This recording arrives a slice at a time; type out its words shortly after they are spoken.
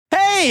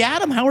Hey,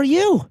 Adam, how are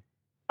you?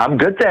 I'm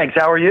good, thanks.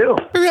 How are you?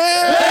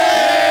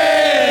 Hey!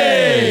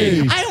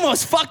 I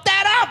almost fucked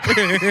that up.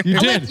 You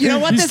did. You know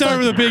what? You started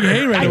with a big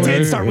hey right away. I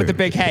did start with the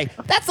big hey.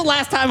 That's the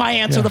last time I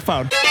answer the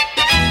phone.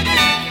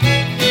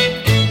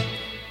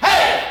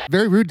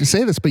 Very rude to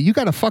say this, but you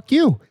got to fuck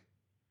you.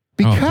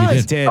 he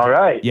Because Did. All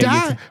right. Yeah, you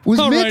Dad did. was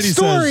All right, he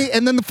mid-story, says.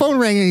 and then the phone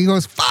rang, and he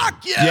goes,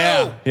 fuck you!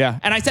 Yeah.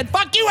 And I said,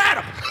 fuck you,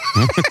 Adam.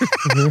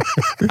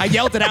 I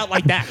yelled it out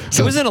like that.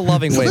 It was in a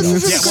loving way. This though.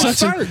 is a Yeah, good well,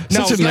 start.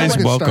 Such a you know nice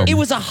what? welcome. It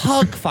was a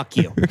hug, fuck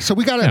you. So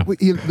we gotta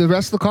the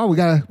rest of the call. We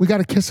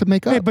gotta kiss and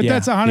make up. Hey, but Yeah,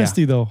 that's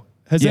honesty, though.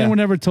 Has anyone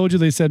ever told you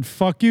they said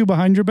 "fuck you"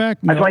 behind your back?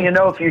 I just want you to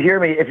know, if you hear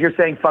me, if you're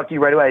saying fuck you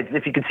right away,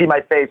 if you can see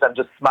my face, I'm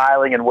just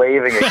smiling and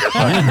waving at you.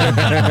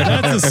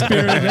 That's the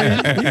spirit.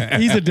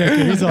 Man. He's a dick.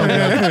 He's all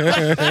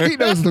good. He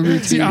knows the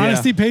routine. See,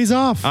 honesty pays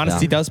off.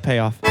 Honesty does pay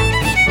off.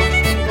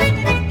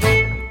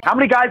 How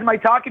many guys am I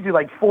talking to?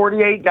 Like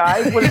 48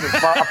 guys? What is this, a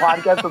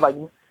podcast with like...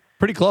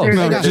 Pretty close.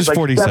 seriously, No, there's just like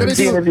 47.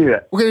 17 of you.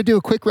 We're gonna do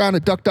a quick round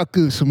of Duck Duck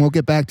Goose, and we'll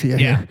get back to you.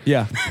 Yeah.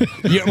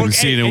 You're,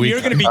 see you in a and week. you're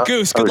going to be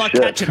Goose. Good luck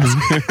shit. catching us.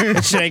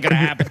 That shit ain't going to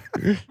happen.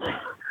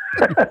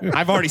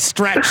 I've already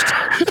stretched.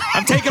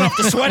 I'm taking off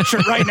the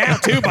sweatshirt right now,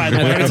 too, by the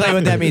I'm way. going to tell you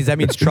what that means. That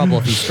means trouble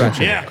if he's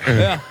stretching.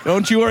 Yeah.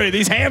 Don't you worry.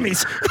 These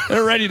hammies,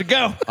 they're ready to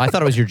go. I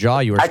thought it was your jaw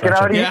you were I can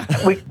stretching.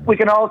 already... We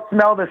can all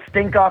smell the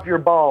stink off your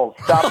balls.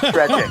 Stop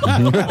stretching.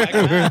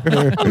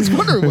 I was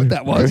wondering what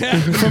that was.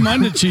 From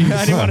under cheese.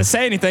 I didn't want to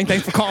say anything.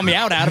 Thanks for calling me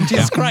out, Adam.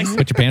 Jesus Christ.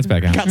 Put your pants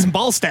back on. Got some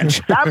ball stench.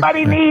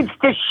 Somebody needs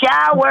to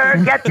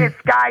shower. Get this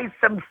guy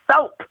some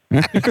soap.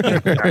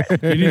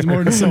 He needs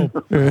more than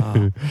soap.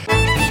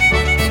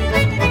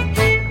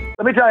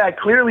 Let me tell you, I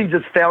clearly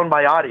just found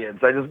my audience.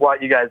 I just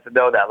want you guys to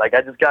know that. Like,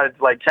 I just got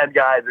into like 10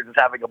 guys are just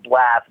having a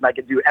blast, and I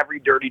can do every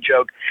dirty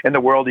joke in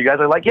the world. You guys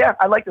are like, yeah,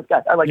 I like this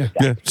guy. I like this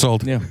guy. Yeah,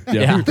 sold.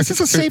 Yeah. This is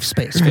a safe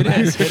space. For It that.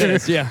 is. It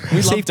is. Yeah. We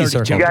love Safety dirty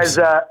circle. You jokes.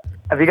 guys,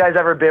 have you guys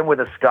ever been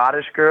with a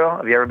Scottish girl?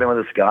 Have you ever been with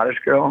a Scottish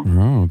girl?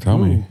 Oh, tell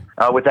me.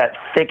 With that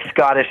thick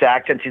Scottish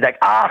accent, she's like,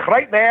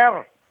 right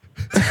there.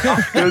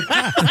 That's good.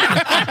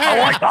 I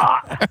like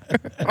that.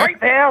 Right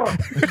there.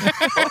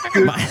 That's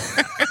good.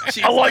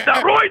 I like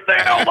that right there.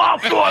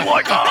 That's good. I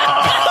like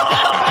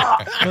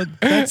that. But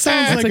that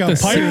sounds like, like a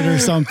the pirate or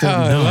something.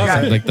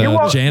 Yeah, Like the you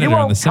won't- janitor you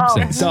on The won't come.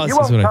 Simpsons. Does. You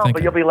That's won't what I come, think.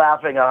 but you'll be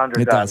laughing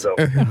 100 times does.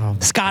 over.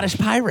 Scottish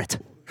pirate.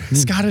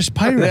 Scottish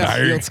pirate.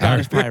 Yeah,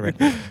 Scottish pirate.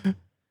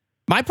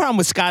 My problem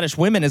with Scottish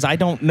women is I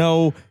don't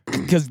know,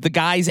 because the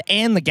guys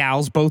and the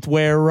gals both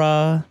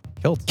wear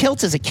Kilts.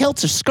 kilts. Is it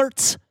kilts or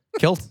skirts?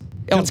 Kilt.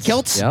 Oh, it's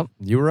kilts? Yep,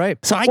 you were right.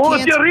 So I Well, if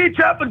can't. you reach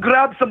up and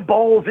grab some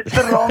bowls, it's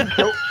the wrong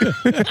kilt.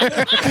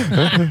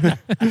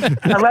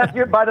 Unless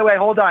you're, by the way,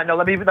 hold on. No,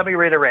 let me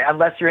reiterate.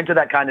 Unless you're into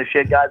that kind of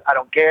shit, guys, I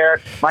don't care.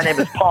 My name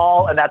is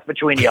Paul, and that's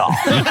between y'all.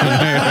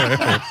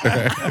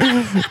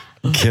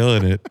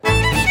 Killing it.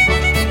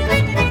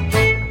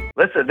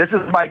 Listen, this is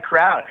my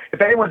crowd.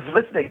 If anyone's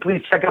listening,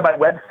 please check out my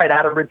website,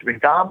 Adam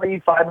Richmond Comedy.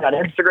 Find me on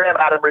Instagram,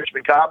 Adam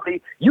Richmond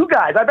Comedy. You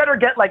guys, I better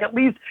get like at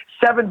least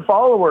 7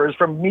 followers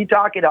from me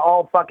talking to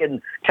all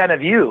fucking 10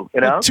 of you,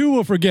 you know? 2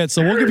 will forget,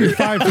 so we'll give you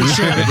 5 for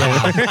sure.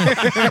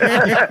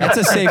 That's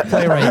a safe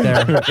play right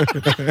there.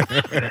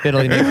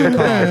 Fiddly, make a good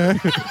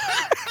call.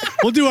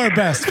 We'll do our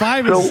best.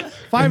 5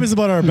 is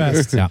about our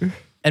best. Yeah.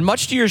 And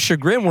much to your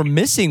chagrin, we're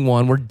missing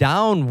one. We're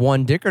down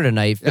one dicker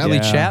tonight. Fiddly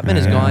Yeah. Chapman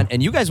is gone,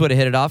 and you guys would have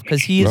hit it off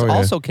because he is Oh, yeah.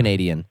 also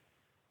Canadian.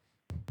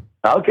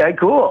 Okay,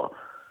 cool.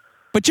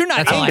 But you're not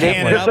That's all in I have.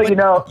 Canada. Just so you but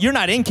know- you're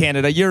not in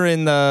Canada. You're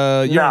in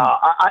the. You're No,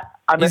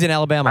 I'm He's in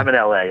Alabama. I'm in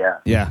LA, yeah.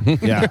 Yeah.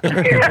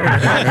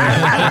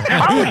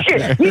 Oh,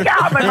 shit. You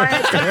got me,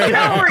 man.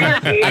 Get over here.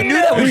 I knew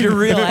that was your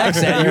real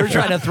accent. You were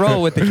trying to throw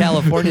it with the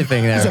California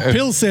thing He's a there.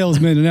 pill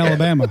salesman in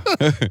Alabama.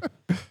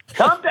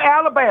 Come to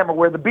Alabama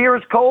where the beer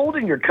is cold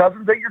and your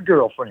cousins are your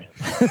girlfriend.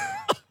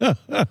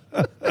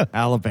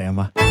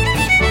 Alabama.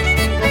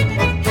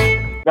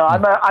 No,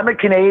 I'm a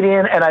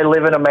Canadian and I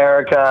live in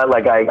America.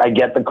 Like I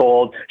get the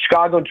cold.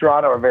 Chicago and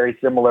Toronto are very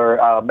similar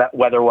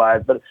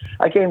weather-wise, but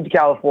I came to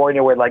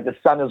California where like the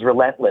sun is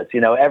relentless. You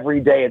know,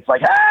 every day it's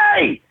like,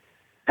 hey,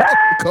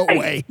 Go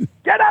away.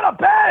 get out of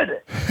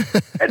bed.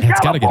 It's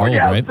gotta get old, California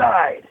right?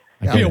 outside.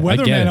 Be a I get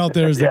weatherman it. out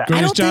there is the Yeah. I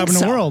greatest don't job in think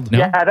the so. world. No?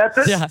 Yeah, that's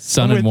it. Yeah.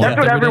 Sun and With- warmth That's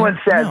what every day? everyone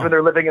says No. when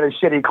they're living in a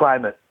shitty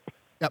climate.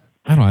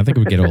 I don't know. I think it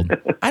would get old.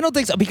 I don't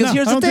think so. Because No,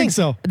 here's I the don't thing. think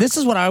so. This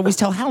is what I always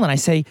tell Helen. I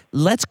say,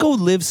 let's go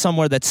live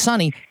somewhere that's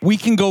sunny. We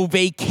can go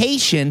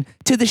vacation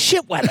to the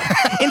shit weather.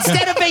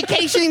 Instead of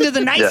vacationing to the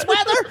nice Yeah.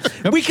 weather,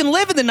 we can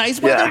live in the nice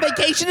weather and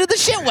vacation to the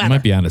shit I weather.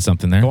 might be onto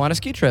something there. Go on a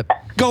ski trip.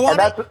 Go on And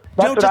that's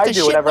what just I a do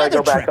shit whenever I go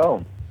weather back trip.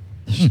 home.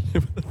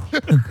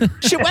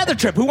 Shit weather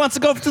trip. Who wants to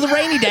go to the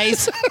rainy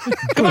days?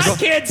 Come on,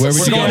 kids. Where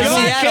would you We're go? going to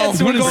Seattle.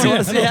 kids. We're We're going going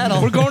to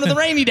Seattle. We're going to the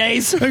rainy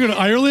days. I go to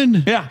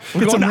Ireland. Yeah.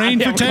 We're Get going some to, rain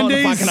yeah, for we're 10 going to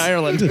days. fucking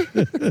Ireland.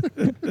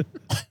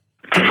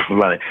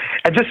 Funny.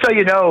 And just so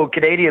you know,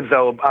 Canadians,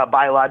 though,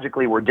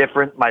 biologically, we're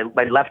different. My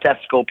left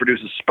testicle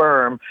produces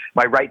sperm.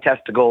 My right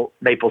testicle,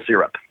 maple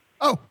syrup.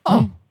 Oh.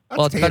 Well,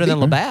 it's better than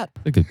Labatt.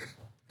 Look at-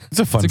 It's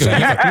a fun It's a good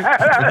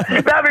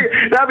fact.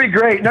 that'd be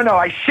great. No,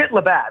 I shit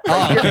Labatt.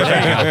 I shit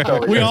Labatt.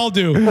 Totally We do. all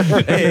do.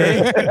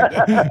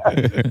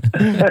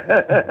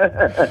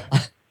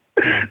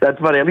 That's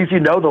funny. At least you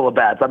know the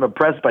Labats. I'm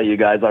impressed by you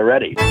guys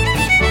already.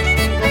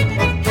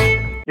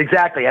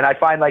 Exactly. And I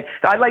find I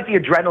like the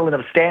adrenaline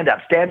of stand-up.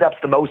 Stand-up's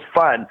the most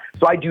fun.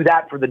 So I do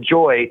that for the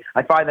joy.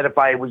 I find that if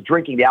I was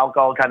drinking, the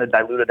alcohol kind of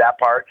diluted that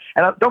part.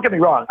 And don't get me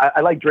wrong,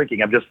 I like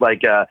drinking. I'm just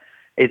like,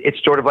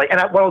 it's sort of like, and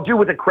what I'll do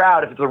with a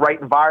crowd, if it's the right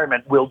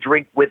environment, we'll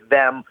drink with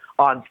them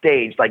on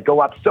stage. Like go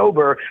up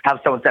sober, have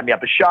someone set me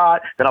up a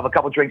shot, then I'll have a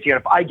couple drinks here.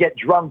 And if I get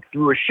drunk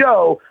through a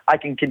show, I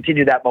can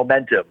continue that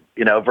momentum,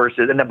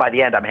 versus, and then by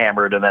the end I'm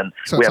hammered and then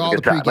So we it's have all a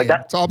the good time. pregame. Like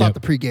that. It's all about the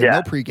pregame. Yeah.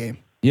 No pregame.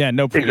 Yeah,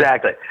 no.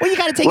 Exactly. Well, you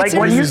got to take Like it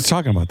when We seriously. were just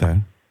talking about that.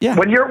 Yeah.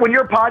 When your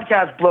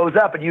podcast blows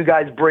up and you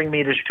guys bring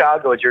me to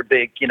Chicago as your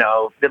big,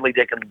 fiddly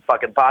dick and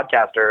fucking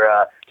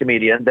podcaster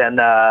comedian, then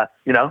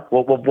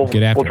we'll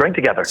Get after it. drink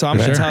together. So I'm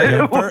going to tell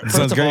you, first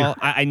Sounds of great. all,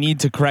 I need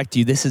to correct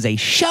you. This is a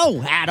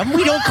show, Adam.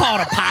 We don't call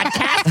it a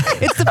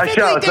podcast. It's the A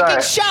show,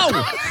 Fiddly sorry.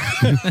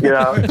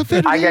 Dickin'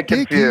 Show. I get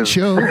Dickin' confused.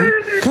 Show.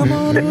 Come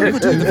on over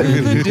to the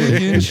Fiddly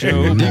Dickin'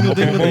 Show. Dingle,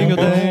 dingle, dingle,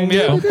 dang.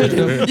 Yeah,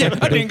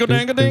 dingle,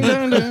 dangle, ding,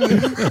 dang,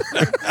 dang.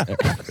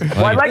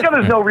 Well, I like how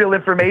there's no real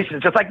information.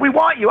 It's just like, we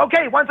want you.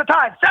 Okay, when's the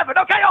time? 7.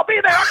 Okay, I'll be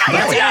there. Okay,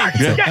 here we are.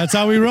 Yeah. That's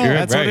how we roll. You're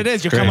That's what Right. it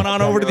is. You're Great. coming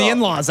on over to the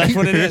in-laws. That's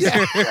what it is.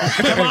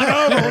 Come on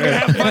over. We're going to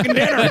have fucking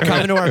dinner.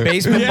 Coming to our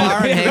basement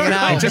bar and hanging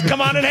out. Just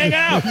come on and hang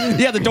out.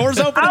 Yeah, the door's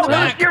open in Oh, the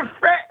back. who's your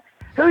friend?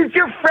 Who's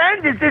your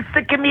friend? Is this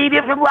the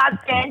comedian from Los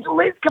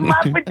Angeles? Come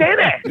on for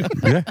dinner.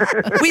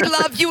 We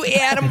love you,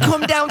 Adam.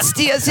 Come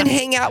downstairs and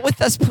hang out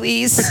with us,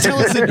 please. Tell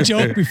us a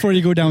joke before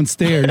you go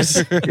downstairs.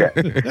 This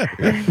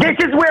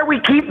is where we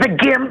keep the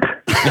gimp.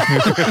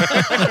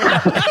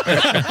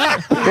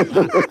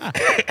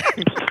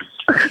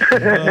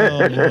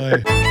 Oh,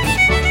 boy.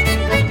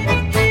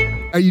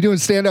 Are you doing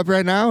stand up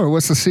right now, or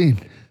what's the scene?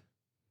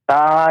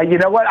 You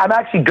know what? I'm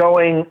actually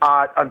going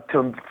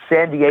to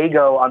San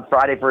Diego on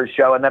Friday for a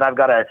show, and then I've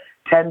got a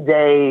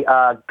 10-day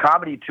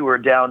comedy tour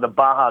down the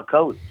Baja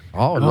Coast.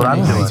 Oh, That's what I'm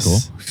doing.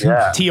 That's cool.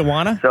 Yeah.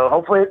 Tijuana? So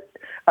hopefully,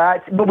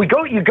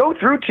 but you go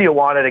through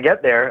Tijuana to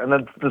get there, and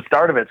then the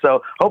start of it.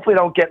 So hopefully,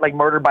 don't get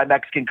murdered by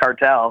Mexican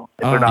cartel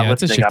if they're not Yeah,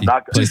 it's a listening. I'm shifty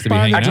not. place to be Buy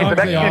hanging the Actually, out. the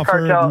drugs they Mexican offer,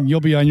 cartel- and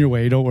you'll be on your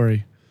way. Don't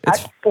worry.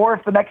 Or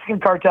if the Mexican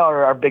cartel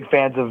are big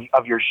fans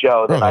of your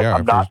show, then Oh, they are,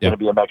 I'm not yeah. going to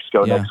be in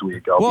Mexico Yeah. next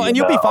week. Well, and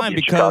you'll be I'll fine in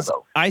because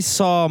Chicago. I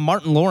saw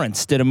Martin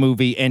Lawrence did a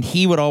movie and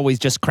he would always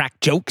just crack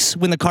jokes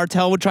when the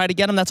cartel would try to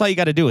get him. That's all you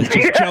got to do is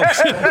just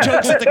jokes.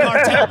 Jokes at the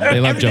cartel.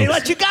 They love They jokes.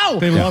 let you go.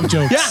 They love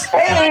jokes. Yeah,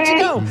 they let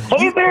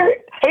you go.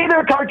 Hey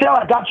there, cartel!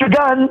 I got your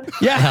gun.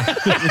 Yeah.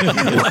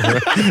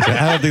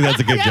 I don't think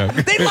that's a good joke.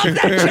 They love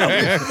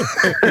that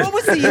joke. What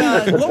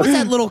was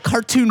that little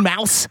cartoon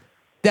mouse?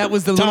 That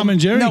was the Tom little, and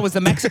Jerry? No, it was the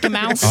Mexican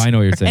mouse. Oh, I know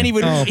what you're saying.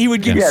 And he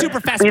would give Yeah. super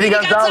fast. Speedy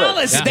Speedy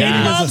Gonzalez. Gonzalez. They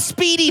Yeah. love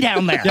Speedy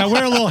down there. Yeah,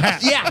 wear a little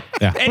hat. Yeah.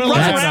 Yeah. And Well,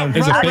 runs that's- around,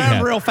 it's a runs big around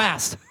hat. real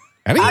fast.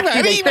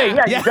 Actually, they say,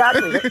 yeah, Yeah.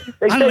 exactly.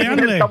 They say you get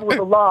in trouble with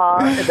the law,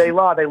 and they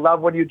love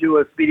when you do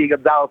a Speedy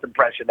Gonzalez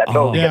impression. That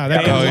totally Yeah,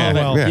 that gets goes done.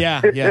 all well.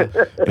 Yeah, yeah.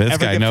 This Ever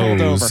guy get pulled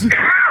knows. over.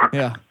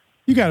 Yeah.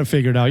 You got it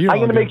figured out. You're I'm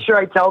all going to good. make sure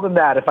I tell them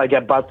that if I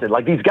get busted.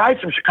 Like, these guys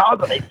from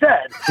Chicago, they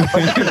said.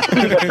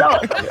 Speedy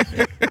Gonzalez.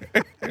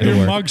 Your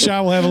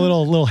mugshot will have a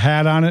little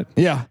hat on it.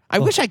 Yeah. I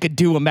wish I could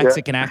do a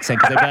Mexican accent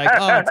because they'd be like,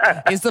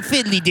 oh, it's the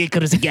fiddly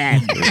dickers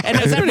again. And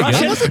is that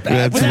Russian? That's Was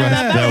right.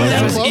 that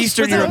That was Russian?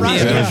 Eastern Was that European.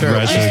 Russian? Yeah, Sure.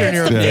 Russian. Eastern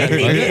European.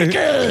 Fiddly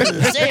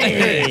dickers.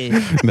 Hey.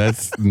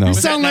 That's no. You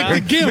sound like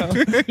the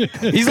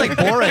gimp. He's like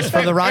Boris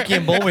from the Rocky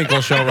and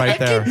Bullwinkle show right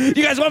there. You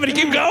guys want me to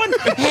keep going?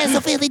 Here's the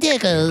fiddly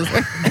dickers.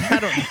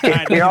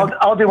 Here,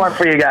 I'll do one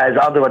for you guys.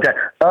 I'll do one.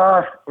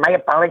 Oh, my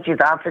apologies,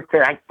 officer.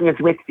 I was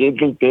with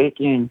Fiddly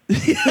Dickin.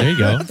 There you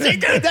go. See,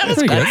 dude, that was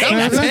Pretty great. good.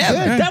 That was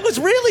him. That was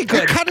really It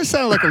good. kind of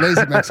sounded like a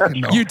lazy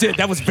Mexican. Though. You did.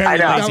 That was very I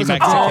know. lazy That was a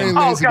Mexican. very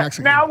lazy God,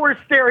 Mexican. now we're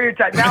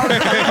stereotyped. Now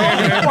there's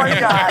always one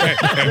guy.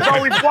 There's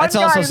always one That's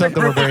guy also in the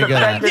something group we're very that's good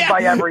at. offended Yeah.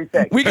 by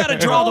everything. We got to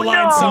draw the Oh,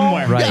 line no.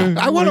 somewhere. Right.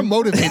 I want a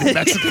motivated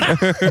Mexican.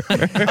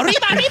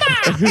 Arriba,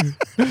 arriba.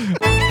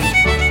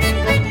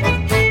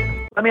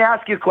 Let me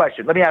ask you a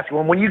question. Let me ask you,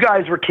 when you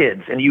guys were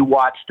kids and you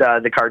watched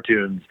the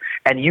cartoons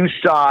and you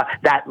saw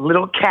that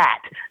little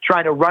cat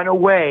trying to run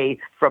away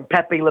from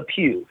Pepe Le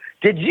Pew,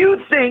 did you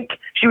think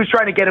she was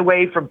trying to get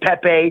away from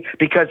Pepe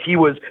because he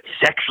was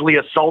sexually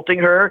assaulting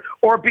her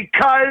or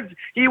because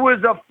he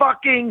was a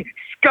fucking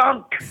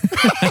skunk?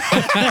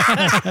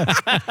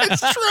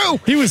 It's true.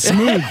 He was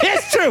smooth.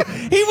 It's true.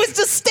 He was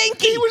just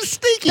stinky. He was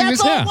stinky.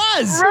 That's all it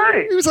was.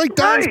 Right. He was like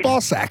Don's Right.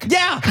 ball sack.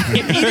 Yeah.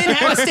 If he didn't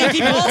have a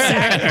stinky ball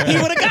sack, he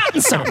would have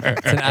gotten some.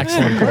 It's an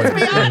excellent point.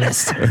 Let's be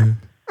honest.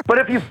 But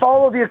if you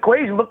follow the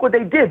equation, look what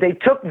they did. They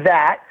took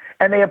that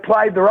and they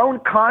applied their own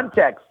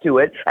context to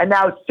it and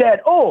now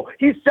said, oh,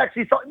 he's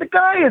sexy. So the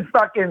guy is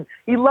fucking,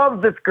 he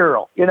loves this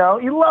girl, you know?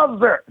 He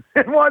loves her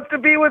and wants to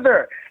be with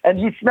her. And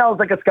he smells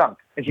like a skunk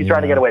and she's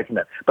trying to get away from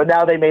it. But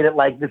now they made it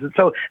like this is,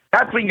 so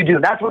that's what you do.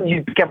 That's when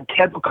you become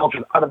cancel culture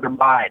out of their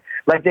mind.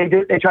 Like they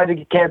tried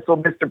to cancel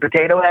Mr.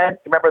 Potato Head.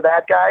 Remember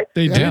that guy?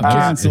 They did Yeah,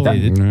 cancel. they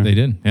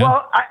did. Yeah.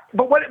 Well,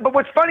 but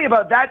what's funny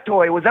about that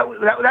toy was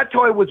that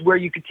toy was where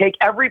you could take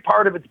every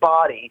part of its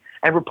body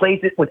and replace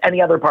it with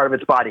any other part of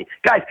its body.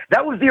 Guys,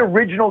 that was the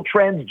original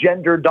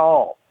transgender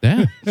doll.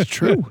 Yeah, It's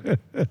true.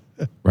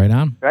 right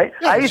on. Right?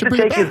 Yeah, I used should to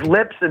bring it take his back.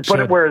 lips and put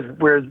it where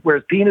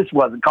his penis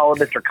was and call him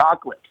Mr.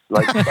 Cocklips.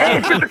 Like, hey,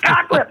 it's Mr.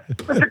 Cocklips!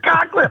 Mr.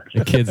 Cocklips!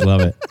 The kids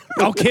love it.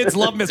 Oh, kids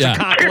love Mr. Yeah.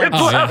 Cocklips.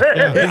 Oh,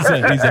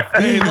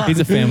 yeah. He's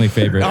a family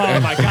favorite. Oh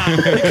my God!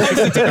 He comes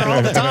to dinner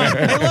all the time.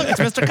 Hey, look, it's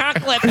Mr.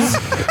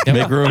 Cocklips.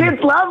 Make room.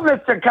 Kids love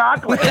Mr.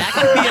 Cocklips. That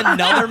could be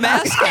another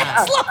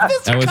mascot. Love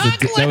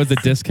Mr. That was the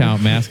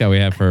discount mascot we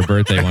had for her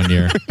birthday one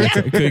year.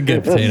 Couldn't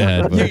get Potato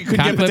Head. But You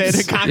couldn't get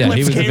Potato Head. Yeah, he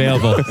Cocklips was came-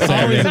 available.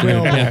 Saturday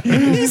afternoon. Yeah.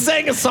 He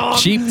sang a song.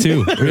 Cheap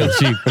too, real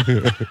cheap.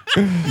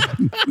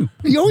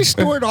 He always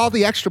stored all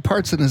the extra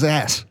parts in his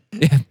ass. He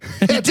did.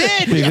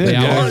 did,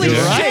 yeah. Holy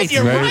Yeah. shit!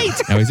 You're right.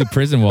 Now he's a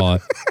prison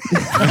wallet.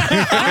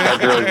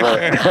 That's really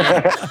funny.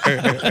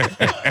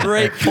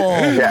 Great pull.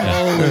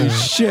 Holy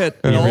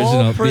shit! The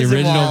original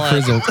prison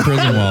wallet.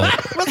 prison wallet.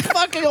 With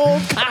fucking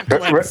old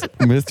Cocklips.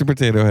 Mr.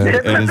 Potato Head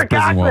It's and his Mr.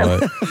 prison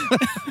Cocklips.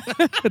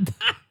 wallet.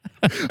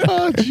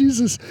 Oh,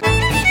 Jesus.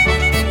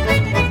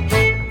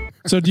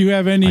 So do you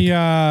have any,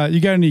 you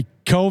got any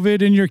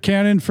COVID in your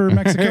cannon for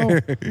Mexico?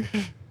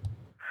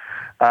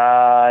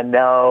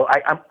 No,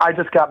 I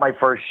just got my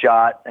first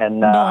shot, and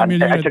No, I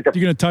mean, I you're took a.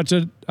 going to touch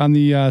it on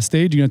the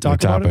stage? You're going to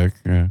talk about it? Topic.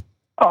 Yeah.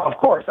 Oh, of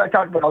course, I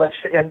talk about all that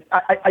shit, and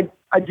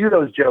I do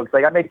those jokes.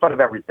 Like I make fun of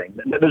everything.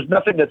 There's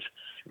nothing that's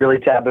really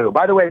taboo.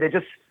 By the way, they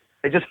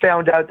just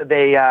found out that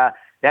they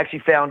actually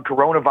found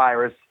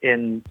coronavirus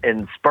in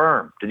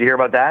sperm. Did you hear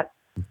about that?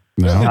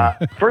 No.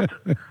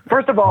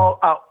 First of all,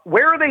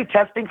 where are they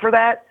testing for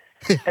that?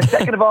 And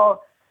second of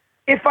all,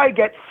 if I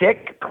get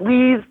sick,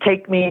 please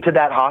take me to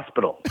that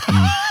hospital.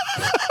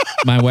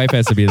 My wife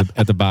has to be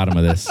at the bottom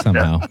of this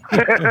somehow.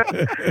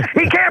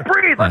 He can't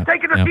breathe. Let's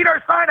take him to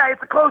Cedar Sinai.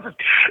 It's the closest.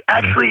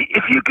 Actually,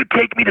 if you could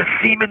take me to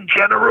Seaman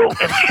General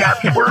in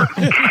Chatsworth,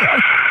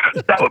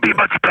 that would be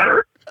much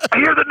better. I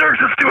hear the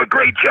nurses do a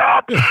great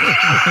job.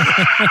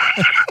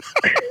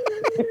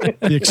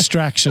 The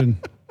extraction.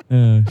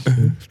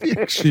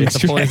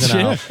 It's a poison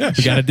out.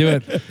 We got to do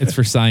it. It's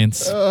for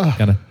science.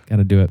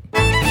 Gotta do it.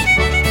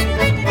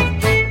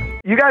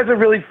 You guys are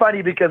really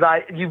funny because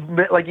by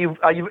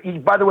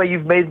the way,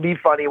 you've made me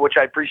funny, which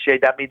I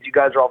appreciate. That means you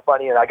guys are all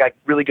funny, and I got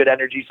really good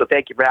energy. So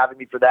thank you for having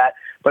me for that.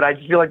 But I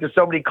just feel like there's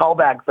so many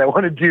callbacks I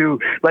want to do.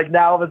 Like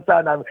now, all of a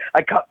sudden,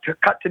 I cut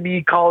to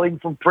me calling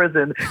from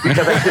prison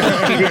because I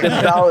didn't cheat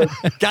in college.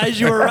 Guys,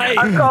 you were right.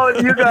 I'm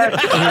calling you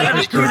guys.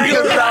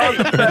 You're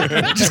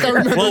right. Just got to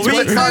remember Well, it's we-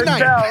 Wednesday night.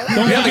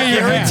 Don't We have a forget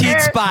your hat.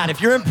 guaranteed spot.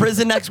 If you're in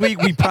prison next week,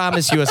 we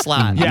promise you a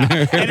slot. Yeah,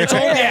 and it's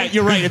only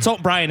you're right. It's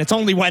Brian. It's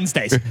only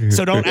Wednesdays,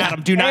 so don't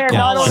Adam. Do not And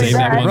call not us. only Save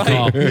that that, one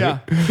call. Yeah.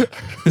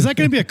 Is that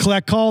going to be a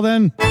collect call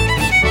then?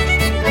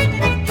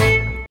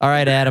 All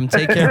right, Adam.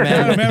 Take care,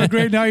 Adam, man. have a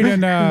great night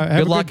and have a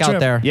Good luck trip. out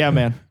there. Yeah,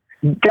 man.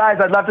 guys,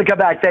 I'd love to come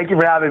back. Thank you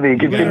for having me.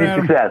 Continued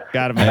Adam. success.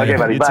 Got it, man. Okay,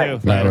 buddy. You Bye. too.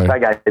 Bye. Bye,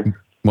 guys.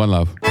 One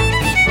love.